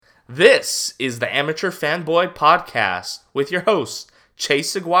This is the Amateur Fanboy Podcast with your hosts,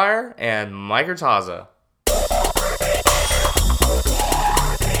 Chase Aguirre and Mike Artaza.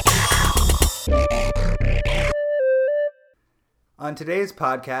 On today's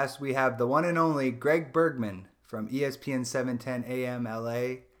podcast, we have the one and only Greg Bergman from ESPN 710 AM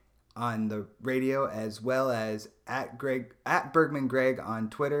LA on the radio, as well as at Bergman Greg on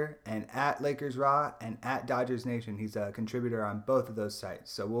Twitter, and at Lakers Raw and at Dodgers Nation. He's a contributor on both of those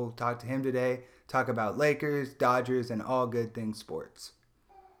sites. So we'll talk to him today, talk about Lakers, Dodgers, and all good things sports.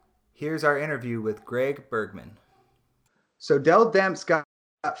 Here's our interview with Greg Bergman. So Dell Demps got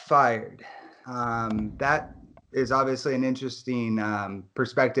fired. That is obviously an interesting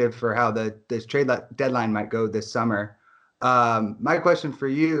perspective for how this trade deadline might go this summer. My question for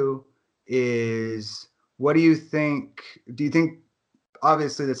you is, what do you think? Do you think,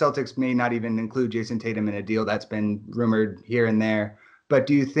 obviously the Celtics may not even include Jason Tatum in a deal that's been rumored here and there, but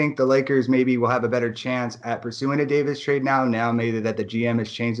do you think the Lakers maybe will have a better chance at pursuing a Davis trade now maybe that the GM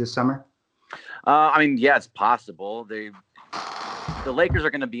has changed this summer? Yeah, it's possible. The Lakers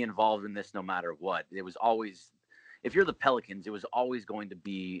are going to be involved in this no matter what. It was always, if you're the Pelicans, it was always going to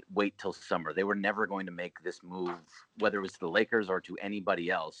be wait till summer. They were never going to make this move, whether it was to the Lakers or to anybody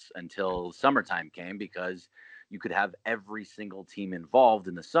else, until summertime came, because you could have every single team involved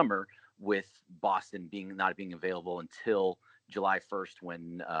in the summer, with Boston not being available until July 1st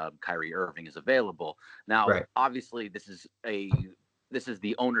when Kyrie Irving is available. Now, right. Obviously, this is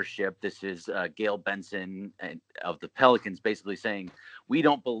the ownership. This is Gail Benson of the Pelicans basically saying, we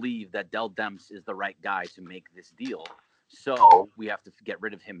don't believe that Dell Demps is the right guy to make this deal. So we have to get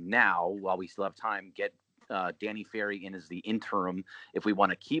rid of him now while we still have time. Get Danny Ferry in as the interim. If we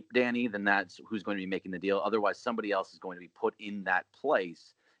want to keep Danny, then that's who's going to be making the deal. Otherwise, somebody else is going to be put in that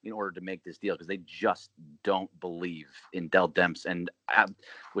place in order to make this deal, because they just don't believe in Dell Demps, and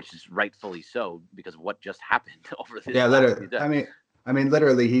which is rightfully so, because of what just happened over this. Yeah, literally. I mean,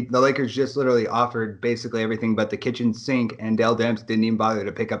 literally, the Lakers just literally offered basically everything but the kitchen sink, and Dell Demps didn't even bother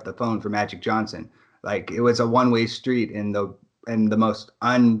to pick up the phone for Magic Johnson. Like, it was a one-way street in the most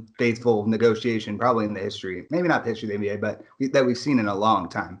unfaithful negotiation probably in the history, maybe not the history of the NBA, but that we've seen in a long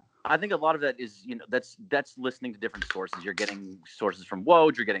time. I think a lot of that is, that's listening to different sources. You're getting sources from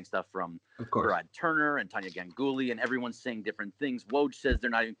Woj, you're getting stuff from Brad Turner and Tanya Ganguly, and everyone's saying different things. Woj says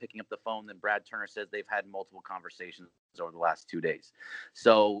they're not even picking up the phone. Then Brad Turner says they've had multiple conversations over the last 2 days.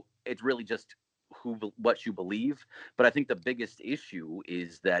 So it's really just what you believe. But I think the biggest issue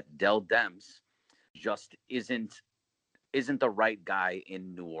is that Dell Demps just isn't the right guy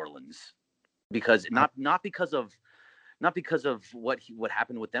in New Orleans, because not because of what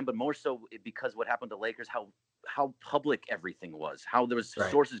happened with them, but more so because what happened to Lakers, how public everything was, how there was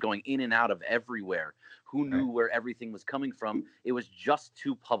sources going in and out of everywhere, who knew where everything was coming from. It was just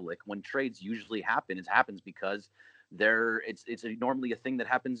too public. When trades usually happen, it happens because it's normally a thing that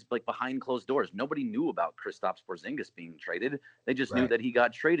happens like behind closed doors. Nobody knew about Kristaps Porzingis being traded. They just knew that he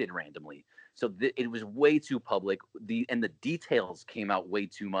got traded randomly. So it was way too public. And the details came out way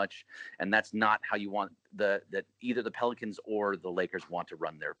too much. And that's not how you want that either the Pelicans or the Lakers want to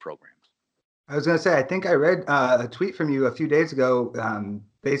run their programs. I was going to say, I think I read a tweet from you a few days ago,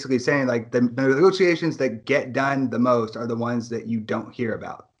 basically saying like the negotiations that get done the most are the ones that you don't hear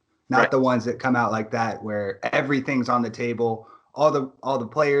about. Not the ones that come out like that, where everything's on the table, all the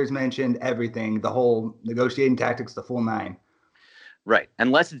players mentioned, everything, the whole negotiating tactics, the full nine. Right.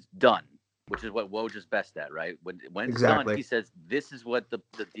 Unless it's done, which is what Woj is best at, right? When it's done, he says, this is what the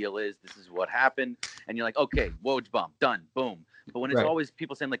deal is. This is what happened. And you're like, okay, Woj bump, done, boom. But when it's always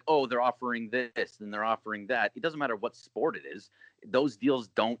people saying like, oh, they're offering this and they're offering that, it doesn't matter what sport it is. Those deals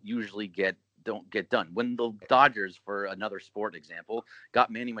don't usually get done. When the Dodgers, for another sport example,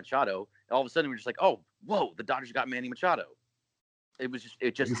 got Manny Machado, all of a sudden we're just like, oh, whoa, the Dodgers got Manny Machado.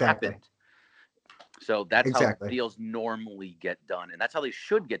 It just happened. So that's how deals normally get done, and that's how they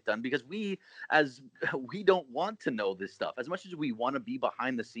should get done, because we don't want to know this stuff as much as we want to be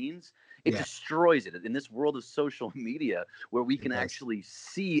behind the scenes. It destroys it in this world of social media where we can actually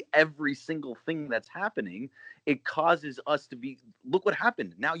see every single thing that's happening. It causes us to be, look what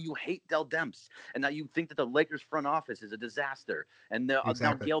happened. Now you hate Dell Demps, and now you think that the Lakers front office is a disaster, and now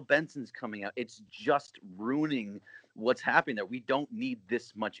Gail Benson's coming out. It's just ruining what's happening there. We don't need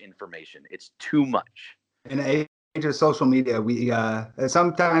this much information. It's too much. In the age of social media, we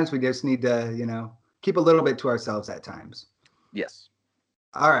sometimes we just need to, keep a little bit to ourselves at times. Yes.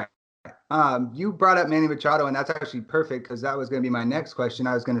 All right. You brought up Manny Machado, and that's actually perfect, because that was going to be my next question.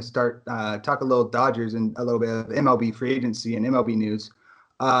 I was going to start talk a little Dodgers and a little bit of MLB free agency and MLB news.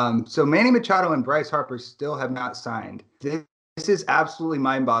 So Manny Machado and Bryce Harper still have not signed. This is absolutely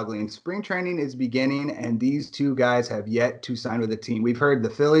mind-boggling. Spring training is beginning, and these two guys have yet to sign with a team. We've heard the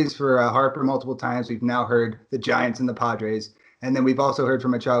Phillies for Harper multiple times. We've now heard the Giants and the Padres. And then we've also heard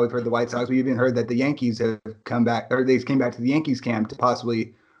from Machado. We've heard the White Sox. We even heard that the Yankees have come back, or they came back to the Yankees camp to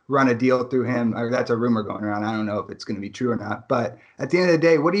possibly run a deal through him. Or that's a rumor going around. I don't know if it's going to be true or not. But at the end of the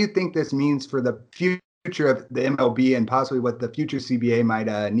day, what do you think this means for the future of the MLB and possibly what the future CBA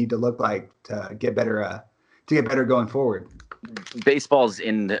might need to look like to get better going forward? Baseball's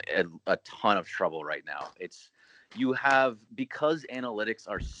in a ton of trouble right now. Because analytics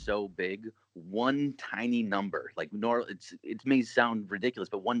are so big, one tiny number, it may sound ridiculous,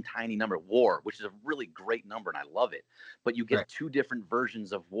 but one tiny number, WAR, which is a really great number and I love it, but you get two different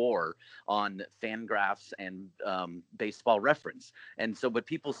versions of WAR on Fangraphs and Baseball Reference. And so, but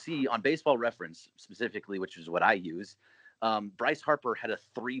people see on Baseball Reference specifically, which is what I use, Bryce Harper had a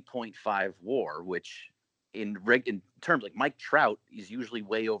 3.5 WAR, which in terms like Mike Trout is usually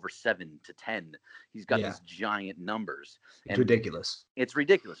way over 7 to 10. He's got these giant numbers. It's ridiculous. It's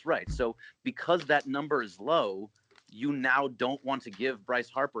ridiculous, right? So because that number is low, you now don't want to give Bryce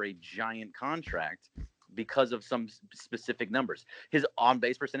Harper a giant contract because of some specific numbers. His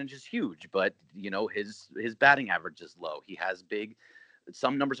on-base percentage is huge, but his batting average is low. He has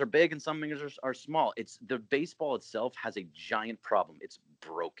some numbers are big and some numbers are small. It's the baseball itself has a giant problem. It's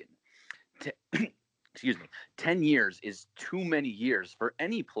broken. Excuse me, 10 years is too many years for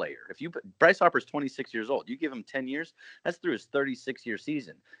any player. Bryce Harper's 26 years old, you give him 10 years, that's through his 36-year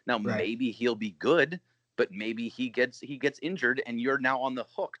season. Now, maybe he'll be good, but maybe he gets injured and you're now on the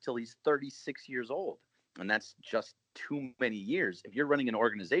hook till he's 36 years old. And that's just too many years. If you're running an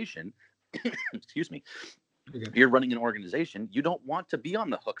organization, excuse me, if you're running an organization, you don't want to be on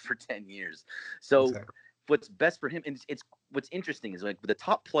the hook for 10 years. So what's best for him, and it's what's interesting is the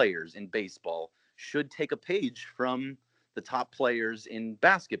top players in baseball should take a page from the top players in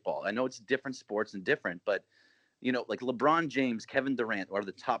basketball. I know it's different sports and different, but like LeBron James, Kevin Durant are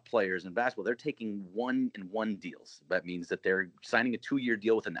the top players in basketball. They're taking 1-and-1 deals. That means that they're signing a 2-year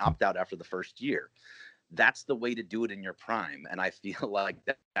deal with an opt-out after the first year. That's the way to do it in your prime. And I feel like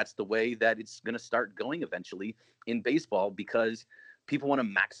that's the way that it's going to start going eventually in baseball, because people want to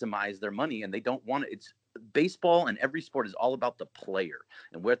maximize their money and they don't want to. It's baseball and every sport is all about the player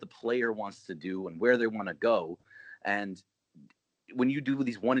and what the player wants to do and where they want to go. And when you do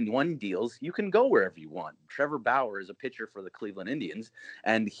these 1-and-1 deals, you can go wherever you want. Trevor Bauer is a pitcher for the Cleveland Indians,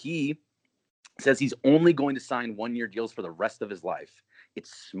 and he says he's only going to sign 1-year deals for the rest of his life.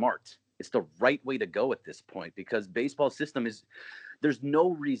 It's smart. It's the right way to go at this point, because baseball system there's no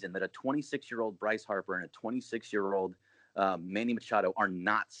reason that a 26-year-old Bryce Harper and a 26-year-old Manny Machado are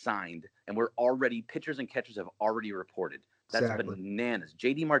not signed, and pitchers and catchers have already reported. That's bananas.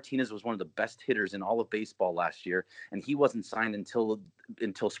 JD Martinez was one of the best hitters in all of baseball last year, and he wasn't signed until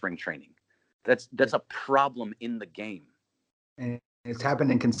spring training. That's a problem in the game. And it's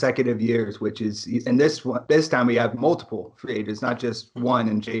happened in consecutive years, and this time we have multiple free agents, not just one.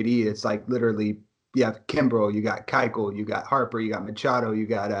 And JD, it's like literally you have Kimbrel, you got Keuchel, you got Harper, you got Machado, you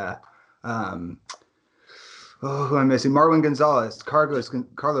got who I'm missing? Marwin Gonzalez, Carlos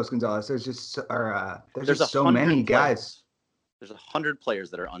Gonzalez. There's just so many guys. There's 100 players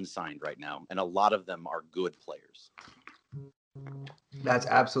that are unsigned right now, and a lot of them are good players. That's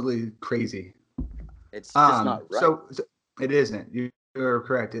absolutely crazy. It's just not right. So it isn't. You're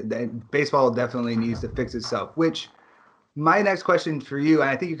correct. Baseball definitely needs to fix itself. Which my next question for you, and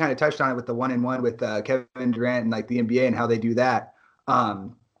I think you kind of touched on it with the 1-and-1 with Kevin Durant and like the NBA and how they do that.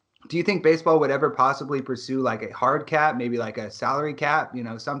 Do you think baseball would ever possibly pursue like a hard cap, maybe like a salary cap,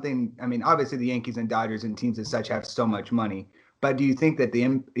 something? I mean, obviously the Yankees and Dodgers and teams as such have so much money, but do you think that the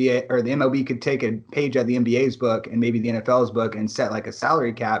NBA or the MLB could take a page out of the NBA's book and maybe the NFL's book and set like a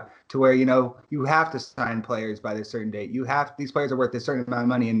salary cap to where, you have to sign players by this certain date. These players are worth a certain amount of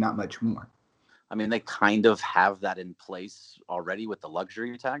money and not much more. I mean, they kind of have that in place already with the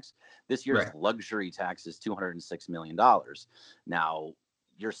luxury tax. This year's luxury tax is $206 million. Now,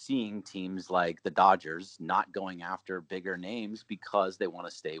 you're seeing teams like the Dodgers not going after bigger names because they want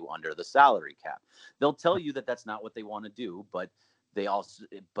to stay under the salary cap. They'll tell you that that's not what they want to do, but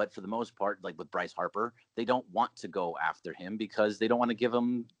for the most part, like with Bryce Harper, they don't want to go after him because they don't want to give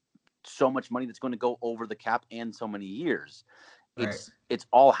him so much money that's going to go over the cap and so many years. It's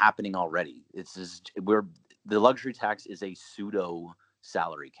all happening already. The luxury tax is a pseudo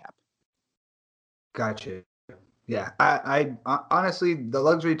salary cap. Gotcha. Yeah, I honestly, the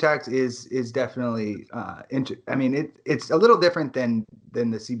luxury tax is definitely it's a little different than the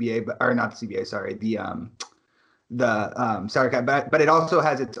CBA, or not the CBA, sorry, the salary cap, but it also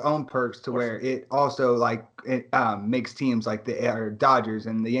has its own perks to where it also makes teams like the Dodgers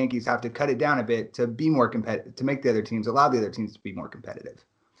and the Yankees have to cut it down a bit to be more competitive, to make allow the other teams to be more competitive.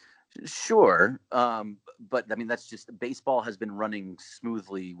 Sure. But I mean, that's just baseball has been running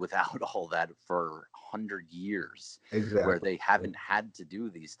smoothly without all that for 100 years, exactly. Where they haven't had to do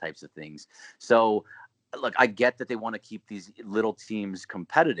these types of things. So, look, I get that they want to keep these little teams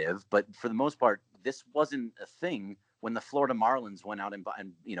competitive, but for the most part, this wasn't a thing when the Florida Marlins went out and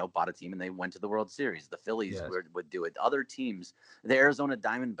bought a team and they went to the World Series. The Phillies would do it. Other teams, the Arizona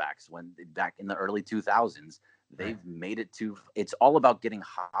Diamondbacks, back in the early 2000s, they've made it to. It's all about getting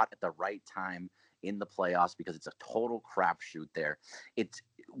hot at the right time in the playoffs because it's a total crapshoot there. It's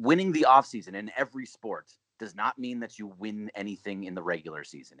winning the offseason in every sport does not mean that you win anything in the regular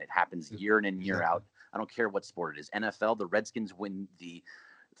season. It happens year in and year out. I don't care what sport it is. NFL, the Redskins win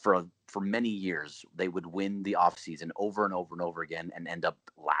for many years, they would win the offseason over and over and over again and end up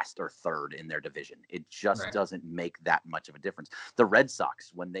last or third in their division. It just doesn't make that much of a difference. The Red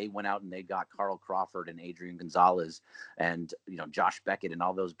Sox, when they went out and they got Carl Crawford and Adrian Gonzalez and Josh Beckett and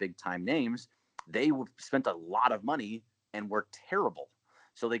all those big time names, they spent a lot of money and were terrible.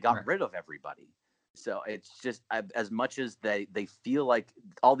 So they got rid of everybody. So it's just as much as they feel like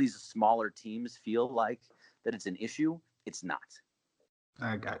all these smaller teams feel like that it's an issue, it's not.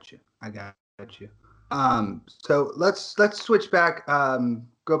 I got you. So let's switch back.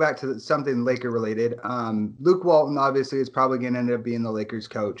 Go back to something Laker related. Luke Walton obviously is probably going to end up being the Lakers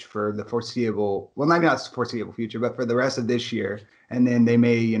coach for the foreseeable. Well, maybe not foreseeable future, but for the rest of this year, and then they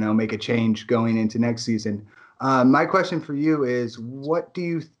may make a change going into next season. My question for you is,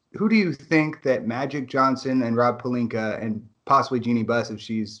 who do you think that Magic Johnson and Rob Pelinka and possibly Jeannie Buss, if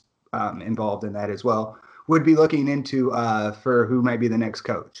she's involved in that as well, would be looking into for who might be the next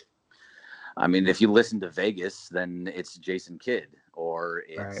coach? I mean, if you listen to Vegas, then it's Jason Kidd or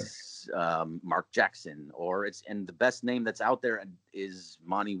it's Mark Jackson and the best name that's out there is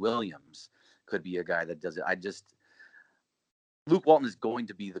Monty Williams. Could be a guy that does it. Luke Walton is going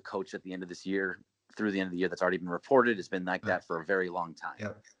to be the coach at the end of this year, through the end of the year. That's already been reported. It's been like that for a very long time.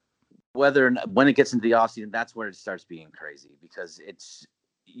 Yep. When it gets into the offseason, that's where it starts being crazy because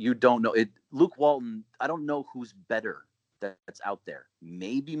you don't know it. Luke Walton, I don't know who's better that's out there.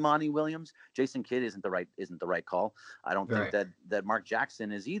 Maybe Monty Williams. Jason Kidd isn't the right call. I don't think that Mark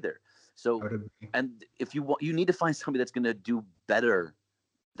Jackson is either. So, and if you need to find somebody that's going to do better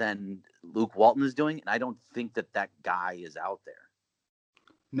than Luke Walton is doing, and I don't think that guy is out there.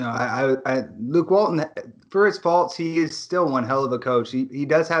 No, Luke Walton, for his faults, he is still one hell of a coach. He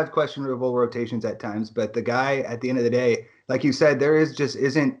does have questionable rotations at times, but the guy, at the end of the day, like you said, there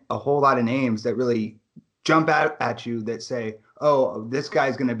isn't a whole lot of names that really jump out at you that say, oh, this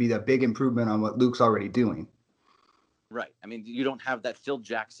guy's going to be the big improvement on what Luke's already doing. Right. I mean, you don't have that. Phil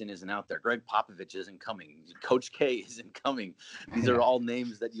Jackson isn't out there. Greg Popovich isn't coming. Coach K isn't coming. These are all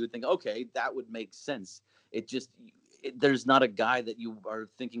names that you would think, okay, that would make sense. There's not a guy that you are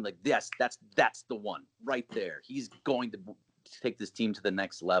thinking like, yes, that's the one right there. He's going to take this team to the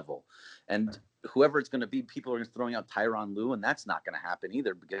next level. And whoever it's going to be, people are throwing out Tyronn Lue, and that's not going to happen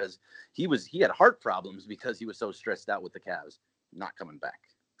either because he had heart problems because he was so stressed out with the Cavs, not coming back.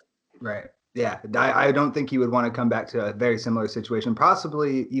 Right. Yeah. I don't think he would want to come back to a very similar situation,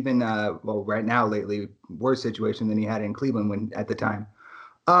 possibly even, right now, lately, worse situation than he had in Cleveland at the time.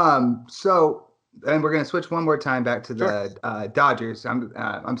 And we're going to switch one more time back to the Dodgers.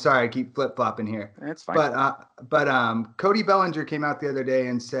 I'm sorry, I keep flip-flopping here. That's fine. But Cody Bellinger came out the other day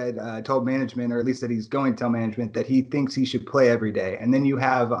and told management, or at least that he's going to tell management, that he thinks he should play every day. And then you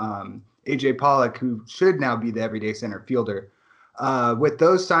have AJ Pollock, who should now be the everyday center fielder. With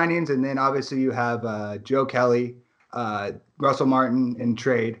those signings, and then obviously you have Joe Kelly, Russell Martin in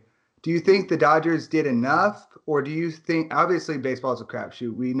trade. Do you think the Dodgers did enough? Or do you think, obviously baseball is a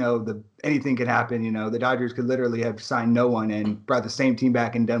crapshoot. We know anything can happen. The Dodgers could literally have signed no one and brought the same team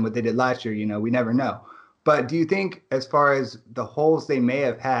back and done what they did last year. We never know. But do you think, as far as the holes they may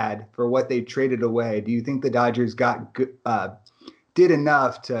have had for what they traded away, do you think the Dodgers did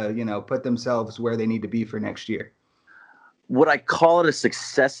enough to, put themselves where they need to be for next year? Would I call it a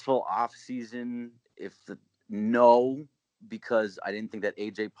successful offseason? No, because I didn't think that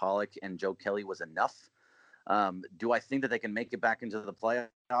AJ Pollock and Joe Kelly was enough. Do I think that they can make it back into the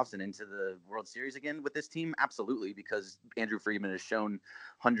playoffs and into the World Series again with this team? Absolutely, because Andrew Friedman has shown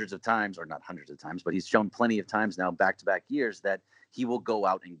hundreds of times, or not hundreds of times, but he's shown plenty of times now, back-to-back years, that he will go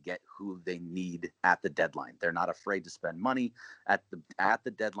out and get who they need at the deadline. They're not afraid to spend money at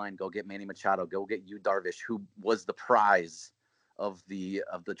the deadline. Go get Manny Machado. Go get Yu Darvish, who was the prize of the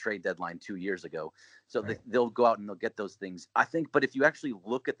trade deadline 2 years ago. So they'll go out and they'll get those things. I think, but if you actually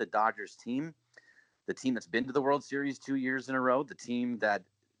look at the Dodgers team, the team that's been to the World Series 2 years in a row, the team that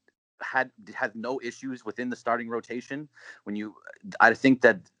had no issues within the starting rotation. I think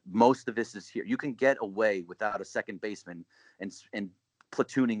that most of this is here. You can get away without a second baseman and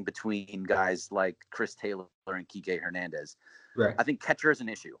platooning between guys like Chris Taylor and Kike Hernandez. Right. I think catcher is an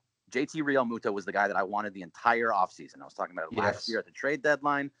issue. JT Realmuto was the guy that I wanted the entire offseason. I was talking about it last year at the trade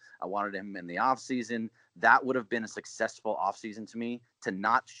deadline. I wanted him in the offseason. That would have been a successful offseason to me. To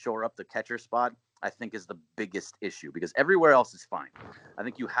not shore up the catcher spot, I think, is the biggest issue, because everywhere else is fine. I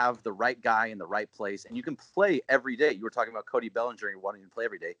think you have the right guy in the right place, and you can play every day. You were talking about Cody Bellinger wanting to play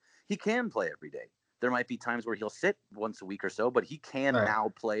every day. He can play every day. There might be times where he'll sit once a week or so, but he can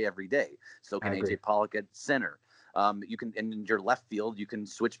now play every day. So can AJ Pollock at center. You can, in your left field, you can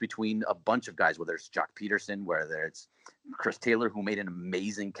switch between a bunch of guys, whether it's Jock Peterson, whether it's Chris Taylor, who made an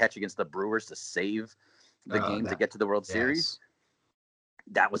amazing catch against the Brewers to save the game to get to the World Series.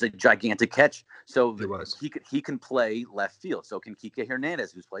 That was a gigantic catch. So he can play left field. So can Kike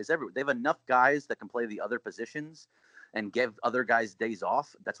Hernandez, who plays everywhere. They have enough guys that can play the other positions and give other guys days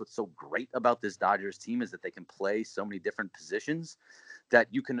off. That's what's so great about this Dodgers team, is that they can play so many different positions that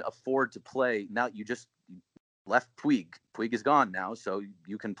you can afford to play. Now you just left Puig. Puig is gone now, so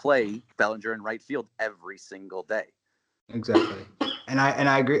you can play Bellinger in right field every single day. Exactly. And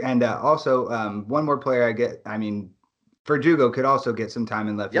I agree. And also one more player Verdugo could also get some time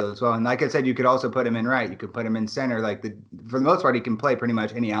in left field as well. And like I said, you could also put him in right. You could put him in center. For the most part, he can play pretty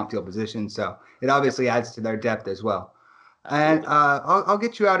much any outfield position. So it obviously adds to their depth as well. Absolutely. And I'll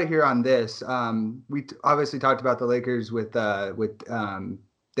get you out of here on this. We obviously talked about the Lakers with the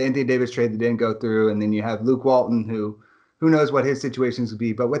Anthony Davis trade that didn't go through. And then you have Luke Walton, who knows what his situations would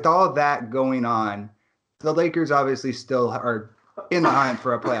be. But with all of that going on, the Lakers obviously still are in the hunt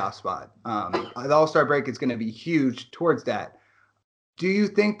for a playoff spot. The All-Star break is going to be huge towards that. Do you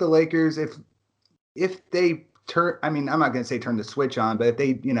think the Lakers, if they turn, I'm not going to say turn the switch on, but if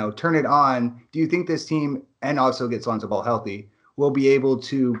they, turn it on, do you think this team, and also gets Lonzo Ball healthy, will be able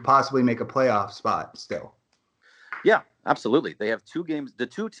to possibly make a playoff spot still? Yeah, absolutely. They have 2 games. The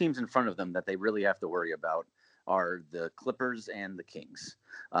 2 teams in front of them that they really have to worry about are the Clippers and the Kings.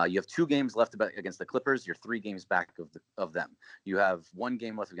 You have 2 games left against the Clippers. You're 3 games back of them. You have 1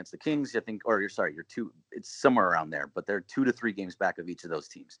 game left against the Kings, I think, or you're 2. It's somewhere around there, but they're 2 to 3 games back of each of those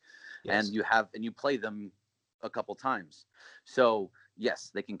teams. Yes. And you play them a couple times. So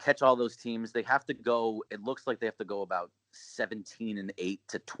yes, they can catch all those teams. They have to go. It looks like they have to go about 17-8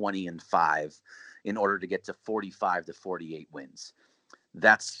 to 20-5 in order to get to 45 to 48 wins.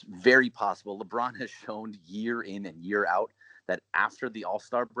 That's very possible. LeBron has shown year in and year out that after the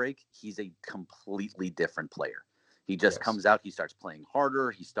All-Star break, he's a completely different player. He just comes out, he starts playing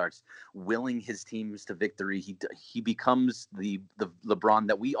harder, he starts willing his teams to victory. He becomes the LeBron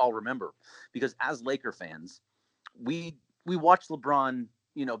that we all remember. Because as Laker fans, we watch LeBron,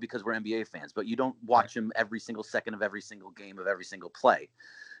 because we're NBA fans, but you don't watch him every single second of every single game of every single play.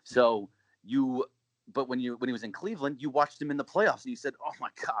 But when he was in Cleveland, you watched him in the playoffs and you said, oh my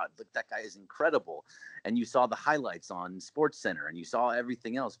God, look, that guy is incredible. And you saw the highlights on SportsCenter and you saw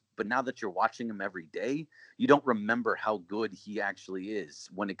everything else. But now that you're watching him every day, you don't remember how good he actually is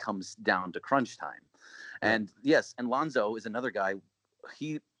when it comes down to crunch time. Yeah. And yes, and Lonzo is another guy.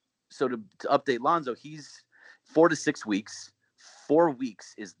 To update Lonzo, he's 4 to 6 weeks. 4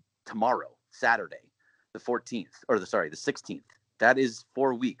 weeks is tomorrow, Saturday, the 16th. That is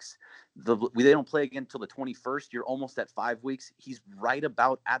 4 weeks. They don't play again until the 21st. You're almost at 5 weeks. He's right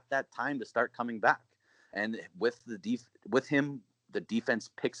about at that time to start coming back. And with him, the defense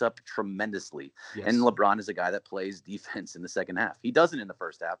picks up tremendously. Yes. And LeBron is a guy that plays defense in the second half. He doesn't in the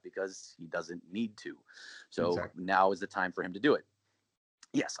first half because he doesn't need to. So Now is the time for him to do it.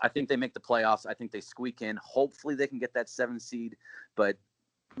 Yes, I think they make the playoffs. I think they squeak in. Hopefully they can get that 7 seed, but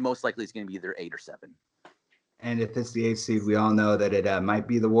most likely it's going to be either 8 or 7. And if it's the 8th seed, we all know that it might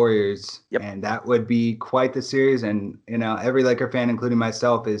be the Warriors. Yep. And that would be quite the series. And, every Laker fan, including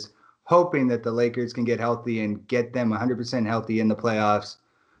myself, is hoping that the Lakers can get healthy and get them 100% healthy in the playoffs.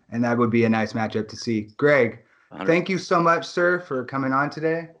 And that would be a nice matchup to see. Greg, 100%. Thank you so much, sir, for coming on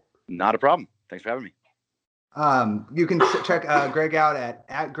today. Not a problem. Thanks for having me. You can check Greg out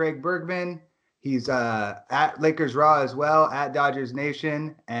at Greg Bergman. He's at Lakers Raw as well, at Dodgers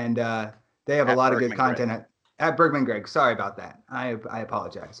Nation. And they have a lot of good content at Bergman Greg. Sorry about that. I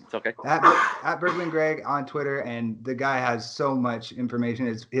apologize. It's okay. At Bergman Greg on Twitter, and the guy has so much information.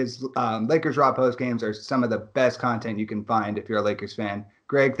 His Lakers Raw post games are some of the best content you can find if you're a Lakers fan.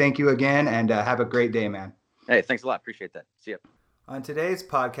 Greg, thank you again, and have a great day, man. Hey, thanks a lot. Appreciate that. See ya. On today's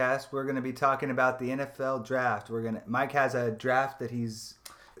podcast, we're going to be talking about the NFL draft. Mike has a draft that he's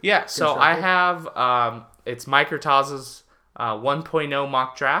so I have it's Mike Hurtaz's 1.0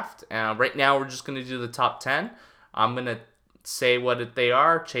 mock draft. Right now, we're just going to do the top 10. I'm going to say what they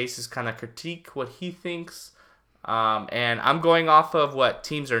are. Chase is kind of critique what he thinks. And I'm going off of what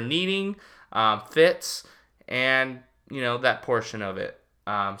teams are needing, fits, and, that portion of it.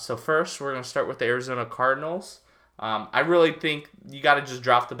 So first, we're going to start with the Arizona Cardinals. I really think you got to just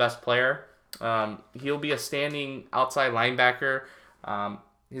draft the best player. He'll be a standing outside linebacker.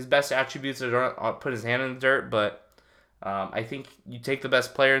 His best attributes are don't put his hand in the dirt, but I think you take the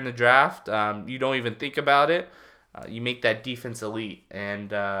best player in the draft. You don't even think about it. You make that defense elite. And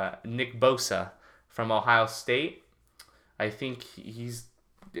Nick Bosa from Ohio State, I think you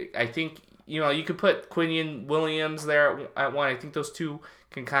could put Quinnen Williams there at one. I think those two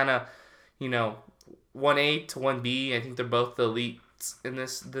can kind of, 1A to 1B. I think they're both the elites in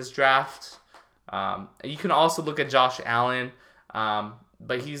this draft. You can also look at Josh Allen,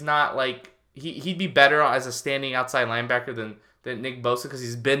 but he's not like he'd be better as a standing outside linebacker than Nick Bosa because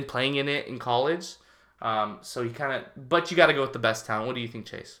he's been playing in it in college. So but you got to go with the best talent. What do you think,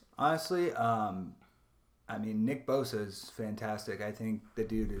 Chase? Honestly, Nick Bosa is fantastic. I think the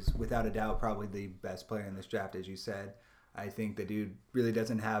dude is without a doubt probably the best player in this draft, as you said. I think the dude really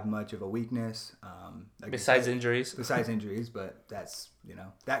doesn't have much of a weakness. Besides injuries. But that's,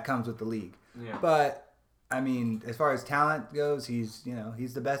 that comes with the league. Yeah. But, as far as talent goes, he's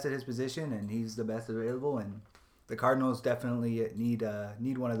the best at his position and he's the best available. And the Cardinals definitely need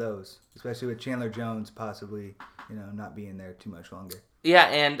one of those, especially with Chandler Jones possibly, not being there too much longer. Yeah,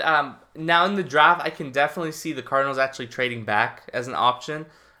 and now in the draft, I can definitely see the Cardinals actually trading back as an option.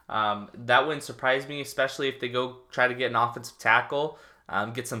 That wouldn't surprise me, especially if they go try to get an offensive tackle,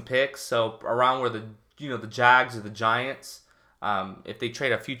 get some picks. So around where the Jags or the Giants, if they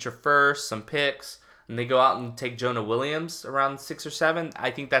trade a future first, some picks, and they go out and take Jonah Williams around 6 or 7, I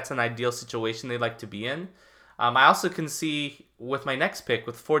think that's an ideal situation they'd like to be in. I also can see with my next pick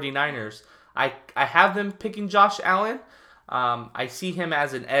with 49ers, I have them picking Josh Allen. I see him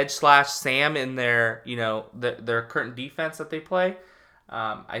as an edge / Sam in their their current defense that they play.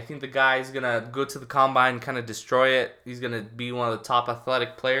 I think the guy's going to go to the combine and kind of destroy it. He's going to be one of the top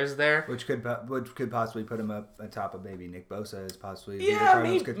athletic players there. Which could possibly put him up atop of maybe Nick Bosa is possibly. Yeah,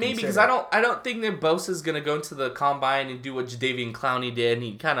 maybe because I don't think Nick Bosa is going to go into the combine and do what Jadeveon Clowney did, and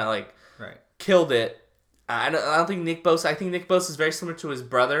he kind of killed it. I don't think Nick Bosa. I think Nick Bosa is very similar to his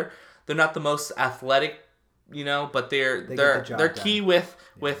brother. They're not the most athletic, but they're key with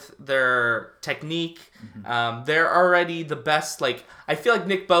their technique. Mm-hmm. They're already the best. I feel like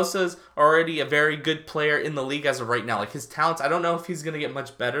Nick Bosa's already a very good player in the league as of right now. His talents, I don't know if he's gonna get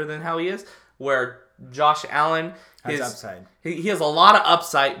much better than how he is. Where Josh Allen has upside. He has a lot of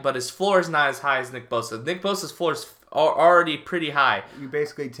upside, but his floor is not as high as Nick Bosa. Nick Bosa's floor is already pretty high. You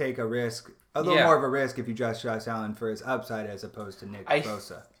basically take a risk. A little more of a risk if you draft Josh Allen for his upside as opposed to Nick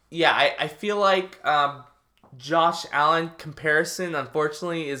Bosa. Yeah, I feel like Josh Allen comparison,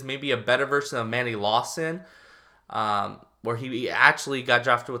 unfortunately, is maybe a better version of Manny Lawson, where he actually got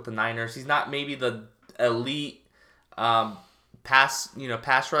drafted with the Niners. He's not maybe the elite pass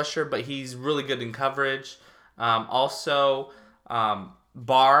rusher, but he's really good in coverage. Also,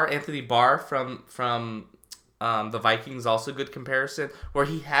 Anthony Barr from the Vikings, also good comparison, where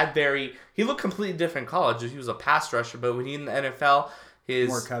he looked completely different in college. He was a pass rusher, but when he in the NFL,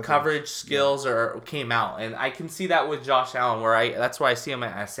 his coverage skills came out, and I can see that with Josh Allen, that's why I see him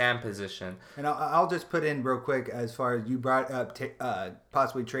at a Sam position. And I'll just put in real quick as far as you brought up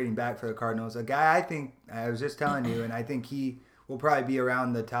possibly trading back for the Cardinals. A guy I think I was just telling you, and I think he will probably be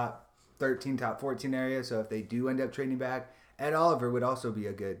around the top 13, top 14 area. So if they do end up trading back, Ed Oliver would also be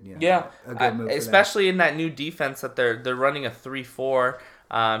a good move, especially in that new defense that they're running a 3-4.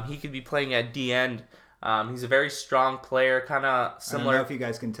 He could be playing at D end. He's a very strong player, kind of similar. I don't know if you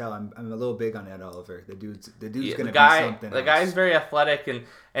guys can tell, I'm a little big on Ed Oliver. The dude's going to be something else. The guy's very athletic, and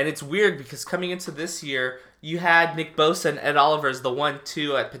it's weird because coming into this year, you had Nick Bosa and Ed Oliver as the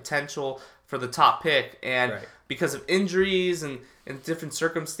 1-2 at potential for the top pick, and because of injuries and different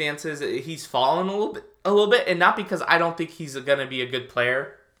circumstances, he's fallen a little bit, and not because I don't think he's going to be a good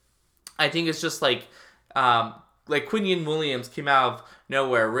player. I think it's just like Quinnen Williams came out of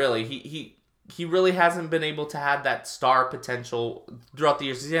nowhere. Really, he really hasn't been able to have that star potential throughout the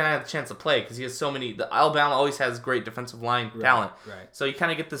years. He hasn't had a chance to play because he has so many. Alabama always has great defensive line talent. Right. So you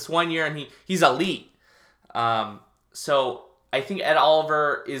kind of get this 1 year, and he's elite. So I think Ed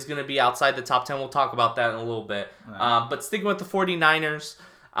Oliver is going to be outside the top 10. We'll talk about that in a little bit. Right. But sticking with the 49ers,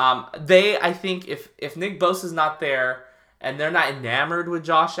 I think if Nick Bosa's not there and they're not enamored with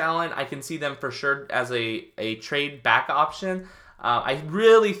Josh Allen, I can see them for sure as a trade back option. I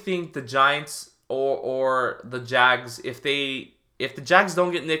really think the Giants or the Jags, if the Jags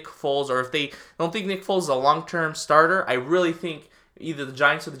don't get Nick Foles, or if they don't think Nick Foles is a long-term starter, I really think either the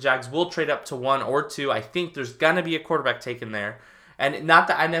Giants or the Jags will trade up to 1 or 2. I think there's going to be a quarterback taken there. And not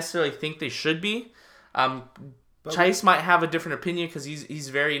that I necessarily think they should be. Chase might have a different opinion because he's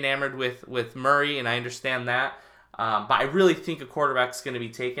very enamored with Murray, and I understand that. But I really think a quarterback's going to be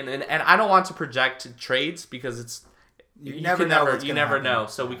taken. And I don't want to project trades because you never know.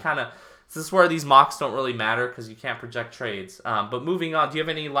 So we kind of... This is where these mocks don't really matter because you can't project trades. But moving on, do you have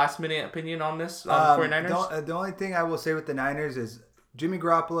any last-minute opinion on this 49ers? The only thing I will say with the Niners is Jimmy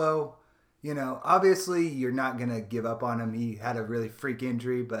Garoppolo, obviously you're not going to give up on him. He had a really freak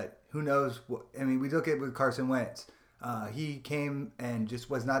injury, but who knows? We look at with Carson Wentz. He came and just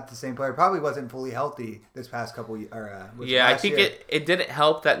was not the same player. Probably wasn't fully healthy this past couple years. I think it didn't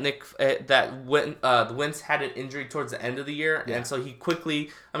help that the Wentz had an injury towards the end of the year, and so he quickly.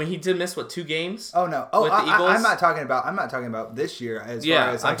 He did miss 2 games. Oh no! With the Eagles. I'm not talking about this year. Far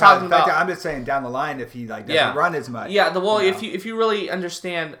as I'm talking about. I'm just saying down the line if he doesn't run as much. Yeah. If you really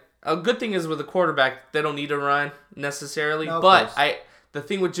understand, a good thing is with a quarterback they don't need to run necessarily. No, but the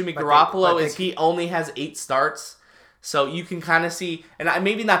thing with Jimmy Garoppolo is he only has 8 starts. So you can kind of see, and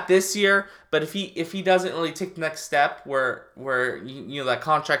maybe not this year, but if he doesn't really take the next step where that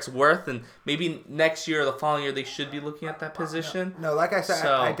contract's worth, and maybe next year or the following year they should be looking at that position. No, like I said,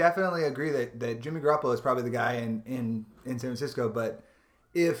 I definitely agree that Jimmy Garoppolo is probably the guy in San Francisco. But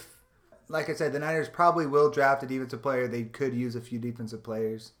like I said, the Niners probably will draft a defensive player. They could use a few defensive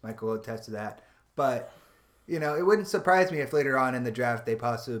players. Michael will attest to that. But it wouldn't surprise me if later on in the draft they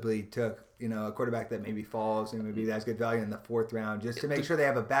possibly took a quarterback that maybe falls and maybe that's good value in the 4th round, just to make sure they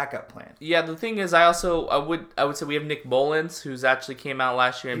have a backup plan. Yeah, the thing is, I would say we have Nick Mullins, who's actually came out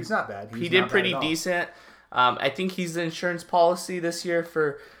last year. He's not bad. He did pretty decent. I think he's the insurance policy this year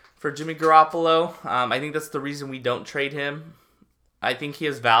for Jimmy Garoppolo. I think that's the reason we don't trade him. I think he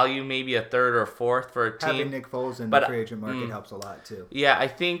has value, maybe a 3rd or 4th for a team. Having Nick Foles in the free agent market helps a lot too. Yeah, I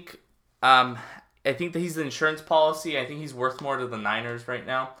think that he's the insurance policy. I think he's worth more to the Niners right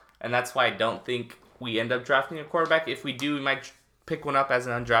now. And that's why I don't think we end up drafting a quarterback. If we do, we might pick one up as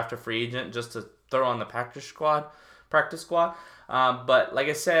an undrafted free agent just to throw on the practice squad. But like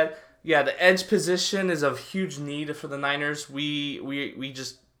I said, the edge position is of huge need for the Niners. We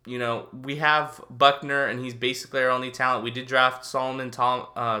just, we have Buckner, and he's basically our only talent. We did draft Solomon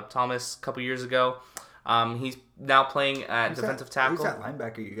Thomas a couple years ago. He's now playing at defensive tackle. Who's that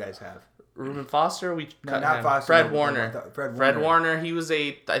linebacker you guys have? Reuben Foster, Foster. Fred Warner. Fred Warner. He was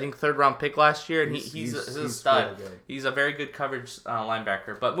I think 3rd round pick last year, and he's a stud. Really he's a very good coverage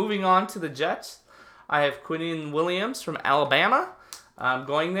linebacker. But moving on to the Jets, I have Quinnen Williams from Alabama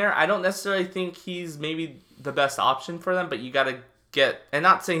going there. I don't necessarily think he's maybe the best option for them, but you got to get, and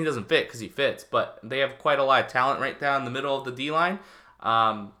not saying he doesn't fit because he fits, but they have quite a lot of talent right down the middle of the D-line.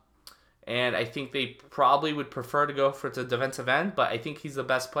 And I think they probably would prefer to go for the defensive end, but I think he's the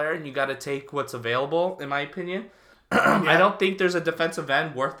best player, and you got to take what's available, in my opinion. I don't think there's a defensive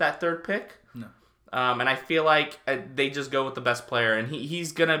end worth that 3rd pick. No. And I feel like they just go with the best player, and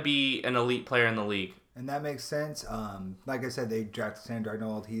he's going to be an elite player in the league. And that makes sense. Like I said, they drafted Sam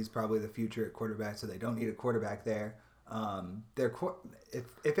Darnold. He's probably the future at quarterback, so they don't need a quarterback there.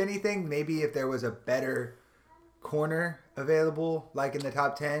 If anything, maybe if there was a better corner available, like in the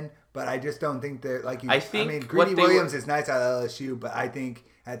top 10, but I just don't think they're like you. Greedy Williams is nice at LSU, but I think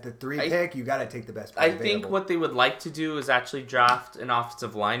at the 3 pick, you got to take the best player available. Think what they would like to do is actually draft an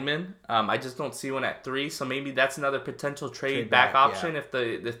offensive lineman. I just don't see one at 3, so maybe that's another potential trade back option if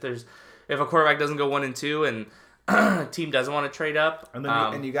a quarterback doesn't go 1 and 2 and a team doesn't want to trade up.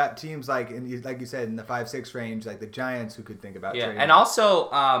 And you got teams like you said in the 5-6 range, like the Giants, who could think about trading. And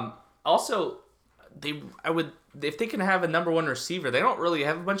also if they can have a number 1 receiver, they don't really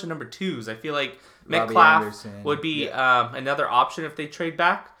have a bunch of number 2s. I feel like Metcalf would be another option if they trade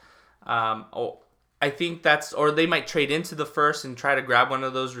back. I think or they might trade into the 1st and try to grab one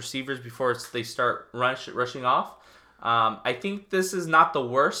of those receivers before they start rushing off. I think this is not the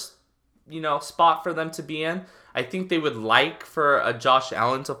worst, spot for them to be in. I think they would like for a Josh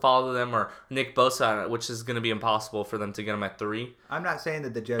Allen to follow them or Nick Bosa, which is going to be impossible for them to get him at 3. I'm not saying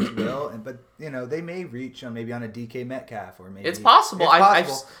that the Jets will, but they may reach maybe on a DK Metcalf or maybe it's possible. It's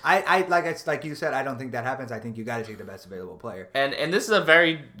possible. Like you said, I don't think that happens. I think you got to take the best available player. And this is a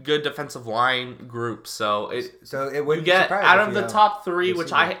very good defensive line group, so it would get out of the top 3,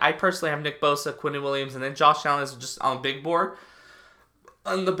 which I personally have Nick Bosa, Quinnen Williams, and then Josh Allen is just on the big board.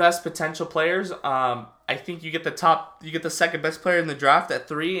 On the best potential players, I I think you get the second best player in the draft at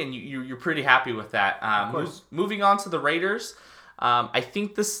 3, and you're pretty happy with that. Moving on to the Raiders, I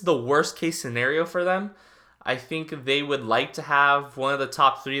think this is the worst case scenario for them. I think they would like to have one of the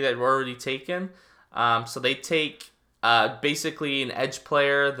top 3 that were already taken. So they take basically an edge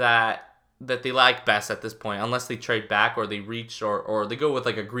player that they like best at this point, unless they trade back or they reach or they go with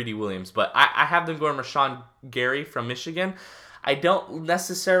like a Greedy Williams. But I have them going Rashawn Gary from Michigan. I don't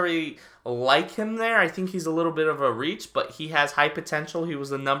necessarily like him there. I think he's a little bit of a reach, but he has high potential. He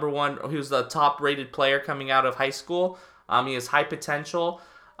was the top rated player coming out of high school. He has high potential.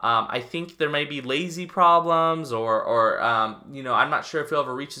 I think there may be lazy problems or I'm not sure if he'll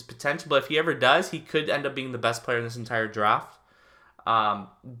ever reach his potential, but if he ever does, he could end up being the best player in this entire draft.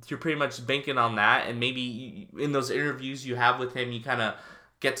 You're pretty much banking on that, and maybe in those interviews you have with him, you kind of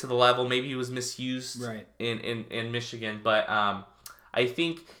get to the level. Maybe he was misused in Michigan, but I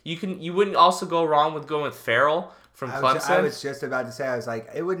think you wouldn't also go wrong with going with Farrell from Clemson. I was just about to say, I was like,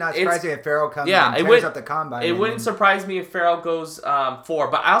 it would not surprise me if Farrell comes and tears up the combine. It wouldn't surprise me if Farrell goes 4,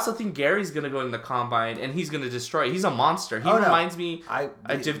 but I also think Gary's going to go in the combine, and he's going to destroy. He's a monster. He reminds me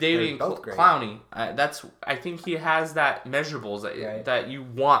of Jadeveon Clowney. I think he has that measurables that you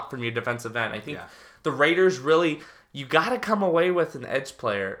want from your defensive end. I think the Raiders really... You got to come away with an edge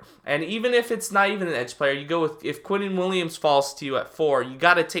player. And even if it's not even an edge player, you go with... If Quinnen Williams falls to you at 4, you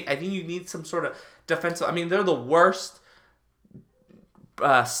got to take... I think you need some sort of defensive... I mean, they're the worst,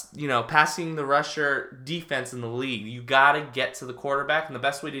 passing the rusher defense in the league. You got to get to the quarterback, and the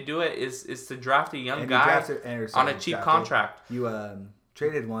best way to do it is to draft a young guy on a cheap contract. You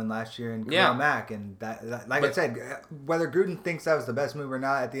traded one last year in Khalil Mack, and I said, whether Gruden thinks that was the best move or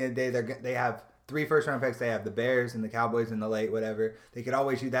not, at the end of the day, they have 3 first-round picks. They have the Bears and the Cowboys in the late, whatever. They could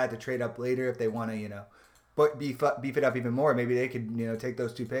always do that to trade up later if they want to, but beef it up even more. Maybe they could, take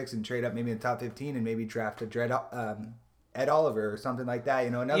those 2 picks and trade up maybe in the top 15 and maybe draft a Ed Oliver or something like that.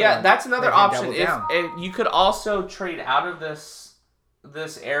 That's another option. If you could also trade out of this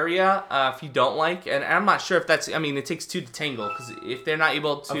area if you don't like, and I'm not sure if that's... I mean, it takes 2 to tangle, because if they're not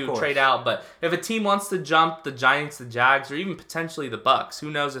able to trade out, but if a team wants to jump the Giants, the Jags, or even potentially the Bucks,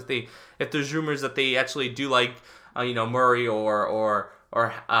 who knows if there's rumors that they actually do like Murray or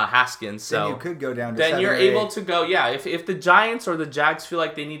Haskins. So then you could go down to then you're able to go, if the Giants or the Jags feel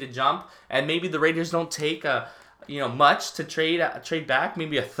like they need to jump, and maybe the Raiders don't take much to trade back,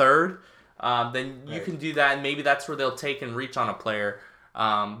 maybe a third, then you can do that, and maybe that's where they'll take and reach on a player.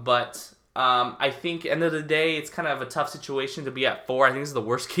 But I think end of the day, it's kind of a tough situation to be at 4. I think this is the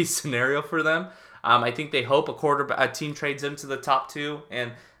worst case scenario for them. I think they hope a team trades them to the top 2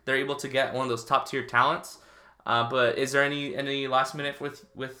 and they're able to get one of those top tier talents. But is there any last minute with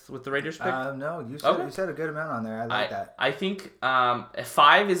the Raiders pick? No, you said a good amount on there. I like that. I think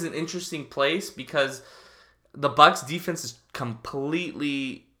 5 is an interesting place because the Bucks defense is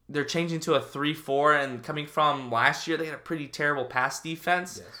completely... They're changing to a 3-4, and coming from last year, they had a pretty terrible pass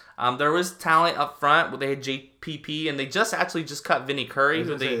defense. Yes. There was talent up front. They had JPP, and they just cut Vinny Curry.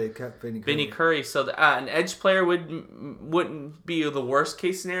 They cut Vinny Curry. So an edge player wouldn't be the worst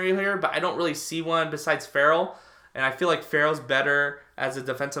case scenario here, but I don't really see one besides Farrell. And I feel like Farrell's better as a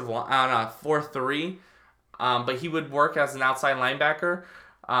defensive 4-3, but he would work as an outside linebacker.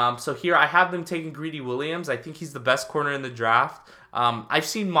 So here I have them taking Greedy Williams. I think he's the best corner in the draft. I've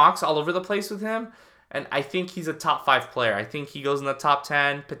seen mocks all over the place with him, and I think he's a top 5 player. I think he goes in the top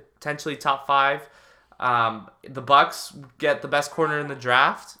 10, potentially top 5. The Bucks get the best corner in the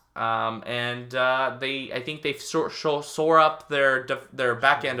draft, and I think they soar up their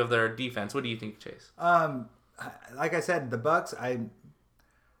back end of their defense. What do you think, Chase? Like I said, the Bucks,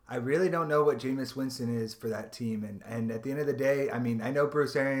 I really don't know what Jameis Winston is for that team, and at the end of the day, I mean, I know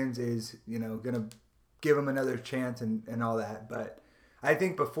Bruce Arians is going to give him another chance and all that, but I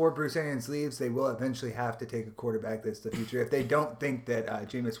think before Bruce Arians leaves, they will eventually have to take a quarterback that's the future if they don't think that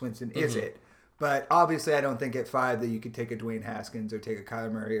Jameis Winston is it. But obviously, I don't think at 5 that you could take a Dwayne Haskins or take a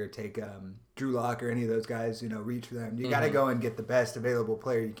Kyler Murray or take Drew Lock or any of those guys, reach for them. You got to go and get the best available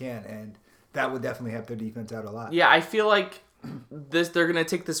player you can, and that would definitely help their defense out a lot. Yeah, I feel like they're going to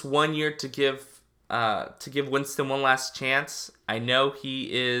take this 1 year to give Winston one last chance. I know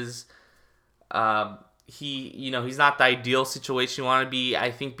he is... he's not the ideal situation you want to be.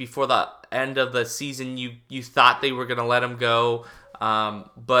 I think before the end of the season, you thought they were going to let him go,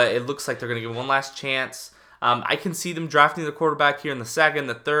 but it looks like they're going to give him one last chance. I can see them drafting the quarterback here in the 2nd,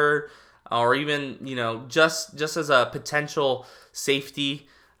 the 3rd, or even just as a potential safety.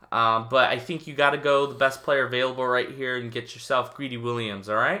 But I think you got to go the best player available right here and get yourself Greedy Williams.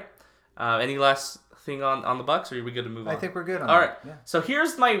 All right. Any last thing on the Bucks, or are we good to move on? I think we're good on All that. right. Yeah. So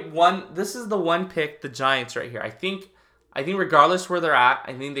here's my one. This is the one pick, the Giants right here. I think regardless where they're at,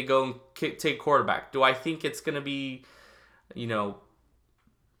 I think they go and take quarterback. Do I think it's going to be,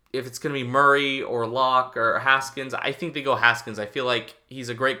 if it's going to be Murray or Locke or Haskins? I think they go Haskins. I feel like he's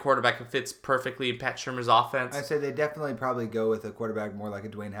a great quarterback and fits perfectly in Pat Shurmur's offense. I say they definitely probably go with a quarterback more like a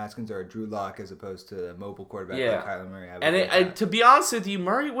Dwayne Haskins or a Drew Lock as opposed to a mobile quarterback like Kyler Murray. And to be honest with you,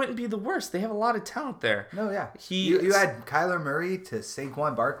 Murray wouldn't be the worst. They have a lot of talent there. No, yeah. You add Kyler Murray to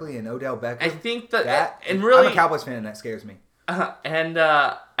Saquon Barkley and Odell Beckham. I think that and really, I'm a Cowboys fan and that scares me.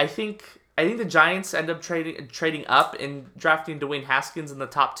 I think the Giants end up trading up and drafting Dwayne Haskins in the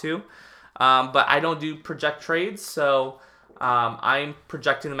top 2. But I don't do project trades, so I'm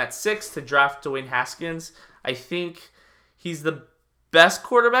projecting them at 6 to draft Dwayne Haskins. I think he's the best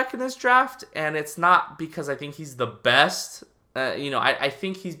quarterback in this draft, and it's not because I think he's the best. I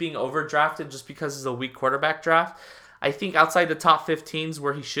think he's being overdrafted just because it's a weak quarterback draft. I think outside the top 15 is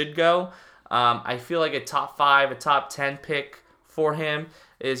where he should go. I feel like a top 5, a top 10 pick for him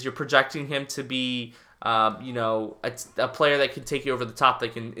is you're projecting him to be, a player that can take you over the top,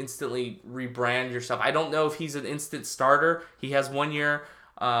 that can instantly rebrand yourself. I don't know if he's an instant starter. He has 1 year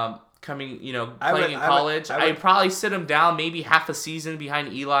playing in college. I'd probably sit him down maybe half a season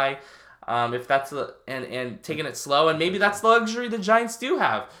behind Eli, if that's and taking it slow. And maybe that's the luxury the Giants do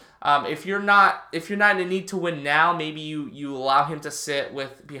have. If you're not in a need to win now, maybe you allow him to sit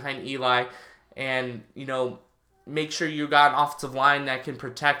behind Eli, and make sure you got an offensive line that can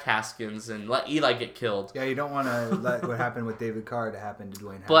protect Haskins and let Eli get killed. Yeah, you don't want to let what happened with David Carr to happen to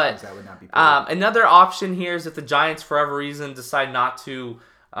Dwayne Haskins. But that would not be another option here is if the Giants, for whatever reason, decide not to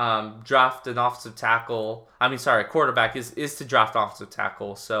draft an offensive tackle. A quarterback is to draft offensive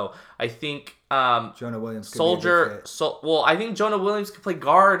tackle. So I think Jonah Williams could be a good fit. I think Jonah Williams can play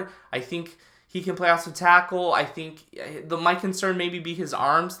guard. I think he can play offensive tackle. I think my concern maybe be his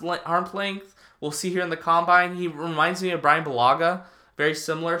arm length. We'll see here in the combine. He reminds me of Brian Bulaga. Very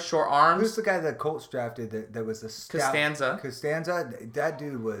similar, short arms. Who's the guy that Colts drafted that was the Costanza. Costanza? That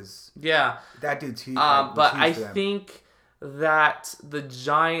dude was... Yeah. That dude's huge. But I think that the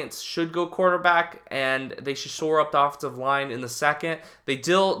Giants should go quarterback, and they should shore up the offensive line in the second. They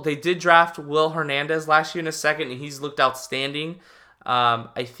did draft Will Hernandez last year in the second, and he's looked outstanding.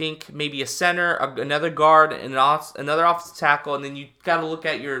 I think maybe a center, another guard, and another offensive tackle, and then you got to look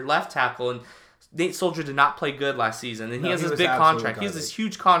at your left tackle. And Nate Soldier did not play good last season, and he has this big contract. He has this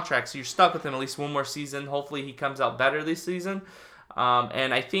huge contract, so you're stuck with him at least one more season. Hopefully he comes out better this season.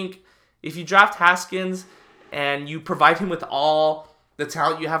 And I think if you draft Haskins and you provide him with all the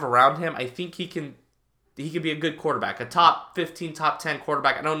talent you have around him, I think he can be a good quarterback, a top 15, top 10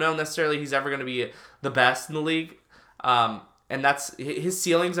 quarterback. I don't know necessarily he's ever going to be the best in the league. And that's his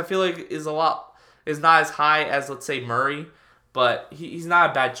ceilings, I feel like, is not as high as, let's say, Murray. But he's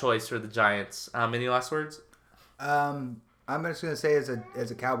not a bad choice for the Giants. Any last words? I'm just going to say as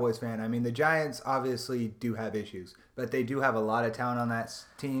a Cowboys fan, I mean, the Giants obviously do have issues, but they do have a lot of talent on that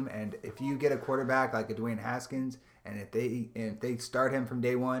team. And if you get a quarterback like a Dwayne Haskins, and if they start him from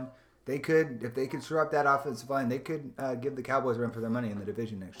day one, if they could shore up that offensive line, they could give the Cowboys a run for their money in the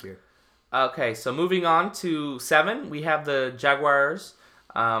division next year. Okay, so moving on to 7, we have the Jaguars.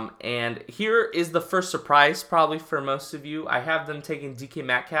 And here is the first surprise probably for most of you. I have them taking DK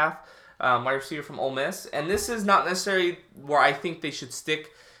Metcalf, wide receiver from Ole Miss. And this is not necessarily where I think they should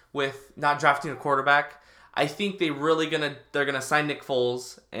stick with not drafting a quarterback. I think they're gonna sign Nick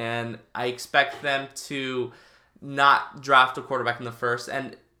Foles, and I expect them to not draft a quarterback in the first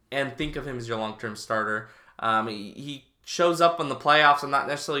and think of him as your long-term starter. He shows up in the playoffs. I'm not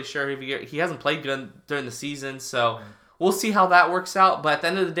necessarily sure if he hasn't played good during the season, so we'll see how that works out. But at the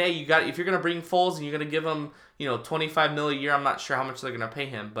end of the day, if you're going to bring Foles and you're going to give him, $25 million a year, I'm not sure how much they're going to pay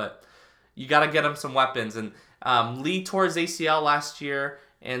him, but you got to get him some weapons. And Lee tore his ACL last year,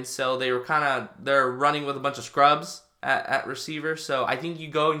 and so they're running with a bunch of scrubs at receiver. So I think you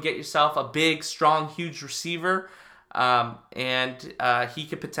go and get yourself a big, strong, huge receiver, and he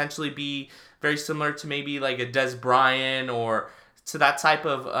could potentially be very similar to maybe like a Des Bryant or to that type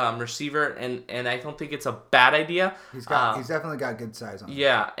of receiver, and I don't think it's a bad idea. He's definitely got good size on him.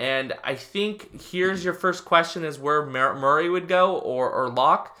 Yeah, and I think here's your first question is where Murray would go or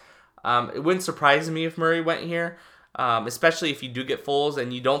Locke. It wouldn't surprise me if Murray went here, especially if you do get Foles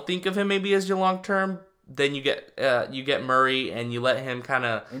and you don't think of him maybe as your long-term then you get Murray, and you let him kind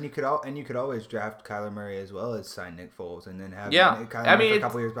of. And you could always draft Kyler Murray as well as sign Nick Foles, and then have Kyler Murray for a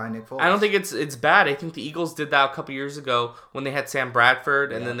couple years behind Nick Foles. I don't think it's bad. I think the Eagles did that a couple years ago when they had Sam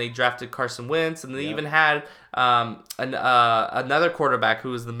Bradford, and then they drafted Carson Wentz, and they even had another quarterback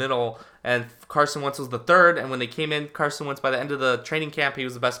who was the middle, and Carson Wentz was the third. And when they came in, Carson Wentz, by the end of the training camp, he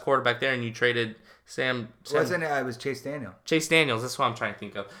was the best quarterback there, and you traded Sam. Wasn't it? It was Chase Daniel. Chase Daniels. That's what I'm trying to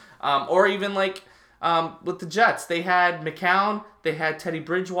think of. Or even like. With the Jets, they had McCown, they had Teddy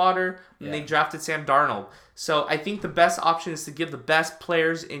Bridgewater, and they drafted Sam Darnold. So I think the best option is to give the best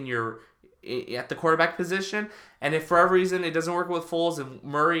players at the quarterback position. And if for every reason it doesn't work with Foles and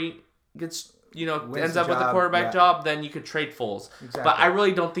Murray gets ends up with the quarterback job, then you could trade Foles. Exactly. But I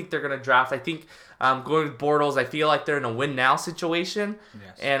really don't think they're gonna draft. I think going with Bortles, I feel like they're in a win now situation,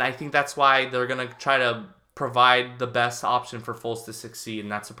 and I think that's why they're gonna try to provide the best option for Foles to succeed,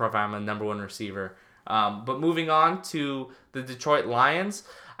 and that's to provide him a number one receiver. But moving on to the Detroit Lions,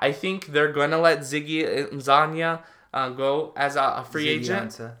 I think they're going to let Ziggy Ansah go as a free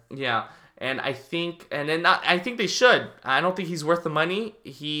agent. Yeah, and I think they should. I don't think he's worth the money.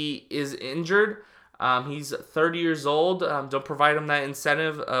 He is injured. He's 30 years old. Don't provide him that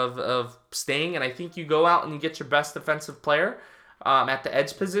incentive of staying, and I think you go out and you get your best defensive player at the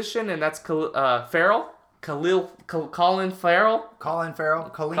edge position, and that's Farrell. Colin Farrell from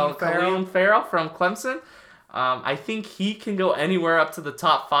Clemson. I think he can go anywhere up to the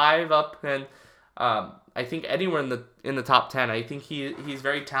top 5 and I think anywhere in the top 10. I think he's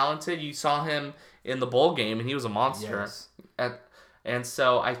very talented. You saw him in the bowl game and he was a monster. Yes. And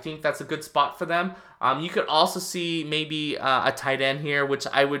so I think that's a good spot for them. You could also see maybe a tight end here, which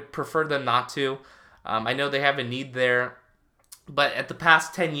I would prefer them not to. I know they have a need there. But at the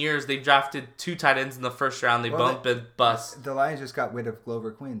past 10 years, they've drafted 2 tight ends in the first round. They've both been busts. The Lions just got rid of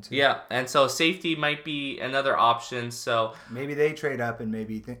Glover Quinn, too. Yeah, and so safety might be another option. So maybe they trade up and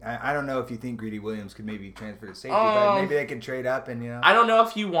maybe I don't know if you think Greedy Williams could maybe transfer to safety, but maybe they could trade up and I don't know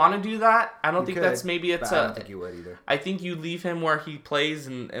if you want to do that. I don't think that's maybe it's I don't think you would either. I think you leave him where he plays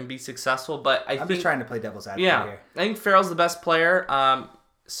and be successful. But I'm just trying to play devil's advocate here. I think Farrell's the best player.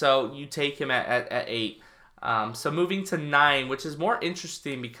 So you take him at 8. So moving to 9, which is more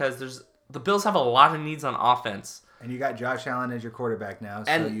interesting because the Bills have a lot of needs on offense. And you got Josh Allen as your quarterback now,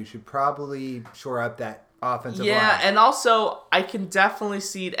 so you should probably shore up that offensive line. Yeah, and also I can definitely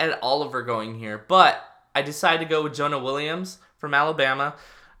see Ed Oliver going here, but I decided to go with Jonah Williams from Alabama.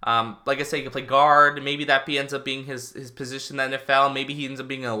 Like I said, he can play guard. Maybe that ends up being his position in the NFL. Maybe he ends up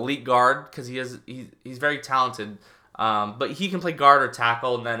being an elite guard because he's very talented. But he can play guard or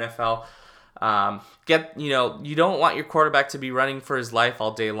tackle in the NFL. You don't want your quarterback to be running for his life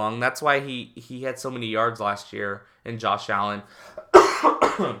all day long. That's why he had so many yards last year in Josh Allen.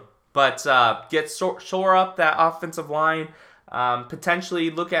 But shore up that offensive line. Potentially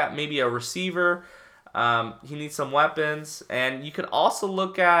look at maybe a receiver. He needs some weapons, and you could also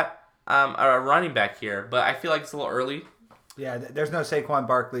look at a running back here. But I feel like it's a little early. Yeah, there's no Saquon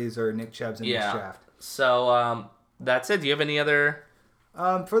Barkley's or Nick Chubb's in this draft. So that's it. Do you have any other?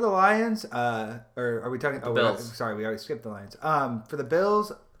 For the Lions, or are we talking? Bills. Sorry, we already skipped the Lions. For the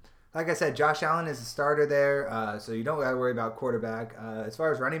Bills, like I said, Josh Allen is the starter there, so you don't got to worry about quarterback. As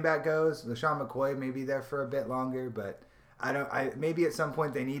far as running back goes, LaShawn McCoy may be there for a bit longer, but maybe at some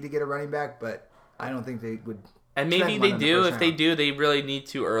point they need to get a running back, but I don't think they would. And maybe they do. If they do, they really need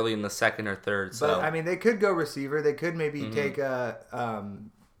to early in the second or third. So. But I mean, they could go receiver. They could maybe take a.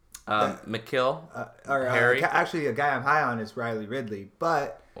 McKill or Harry. Actually, a guy I'm high on is Riley Ridley,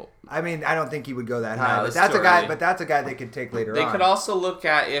 but I mean, I don't think he would go that high. But that's a guy they could take later on. They could also look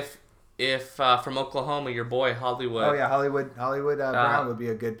at if from Oklahoma, your boy Hollywood. Oh yeah, Hollywood Brown would be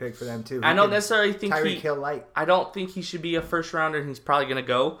a good pick for them too. I don't necessarily think Tyreek Hill light. I don't think he should be a first rounder, and he's probably gonna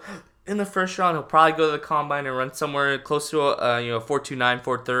go in the first round. He'll probably go to the combine and run somewhere close to a 4.29,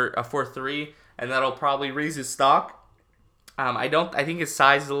 4.3, and that'll probably raise his stock. I think his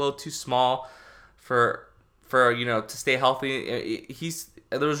size is a little too small for to stay healthy.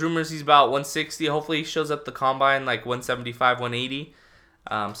 There was rumors he's about 160. Hopefully he shows up the combine like 175, 180.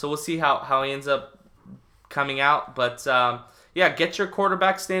 So we'll see how he ends up coming out. But get your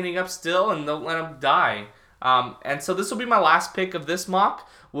quarterback standing up still and don't let him die. And so this will be my last pick of this mock.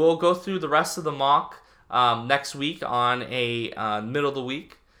 We'll go through the rest of the mock next week on a middle of the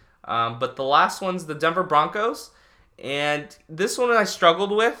week. But the last one's the Denver Broncos. And this one I struggled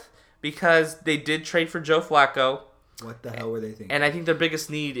with because they did trade for Joe Flacco. What the hell were they thinking? And I think their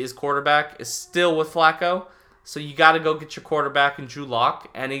biggest need is quarterback is still with Flacco. So you got to go get your quarterback in Drew Lock.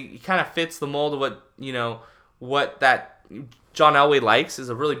 And he kind of fits the mold of what that John Elway likes is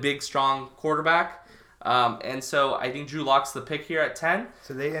a really big, strong quarterback. And so I think Drew Lock's the pick here at 10.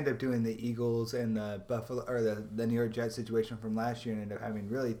 So they end up doing the Eagles and the Buffalo or the New York Jets situation from last year and end up having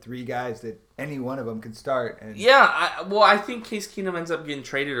really 3 guys that any one of them can start. And I think Case Keenum ends up getting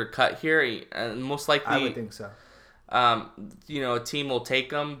traded or cut here, and most likely I would think so. A team will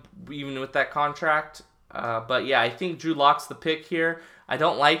take him even with that contract. But yeah, I think Drew Lock's the pick here. I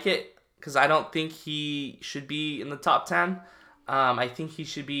don't like it because I don't think he should be in the top 10. I think he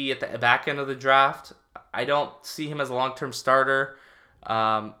should be at the back end of the draft. I don't see him as a long-term starter.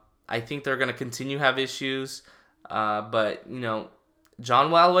 I think they're going to continue to have issues. But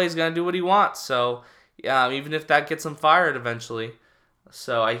John Elway is going to do what he wants. So even if that gets him fired eventually.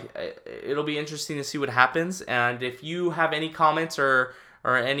 So it'll be interesting to see what happens. And if you have any comments or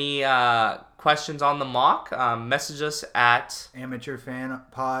any questions on the mock, message us at Amateur Fan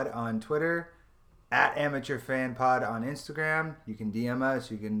Pod on Twitter, at Amateur Fan Pod on Instagram. You can DM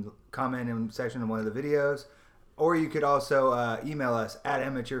us. You can comment in the section of one of the videos. Or you could also email us at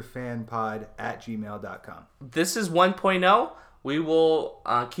amateurfanpod@gmail.com. This is 1.0. We will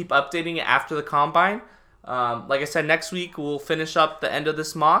keep updating it after the Combine. Like I said, next week we'll finish up the end of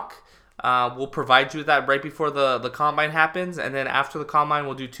this mock. We'll provide you with that right before the Combine happens. And then after the Combine,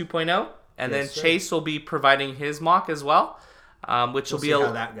 we'll do 2.0. And then Chase will be providing his mock as well. Which will be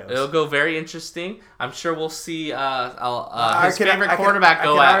how that goes. It'll go very interesting. I'm sure we'll see his favorite quarterback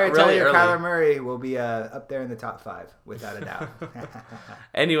go out really early. Kyler Murray will be up there in the top 5 without a doubt.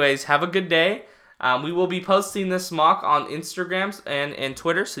 Anyways, have a good day. We will be posting this mock on Instagram and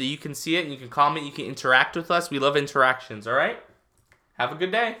Twitter so that you can see it and you can comment, you can interact with us. We love interactions. All right. Have a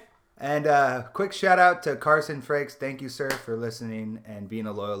good day. And quick shout out to Carson Frakes. Thank you, sir, for listening and being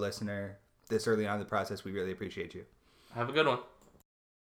a loyal listener this early on in the process. We really appreciate you. Have a good one.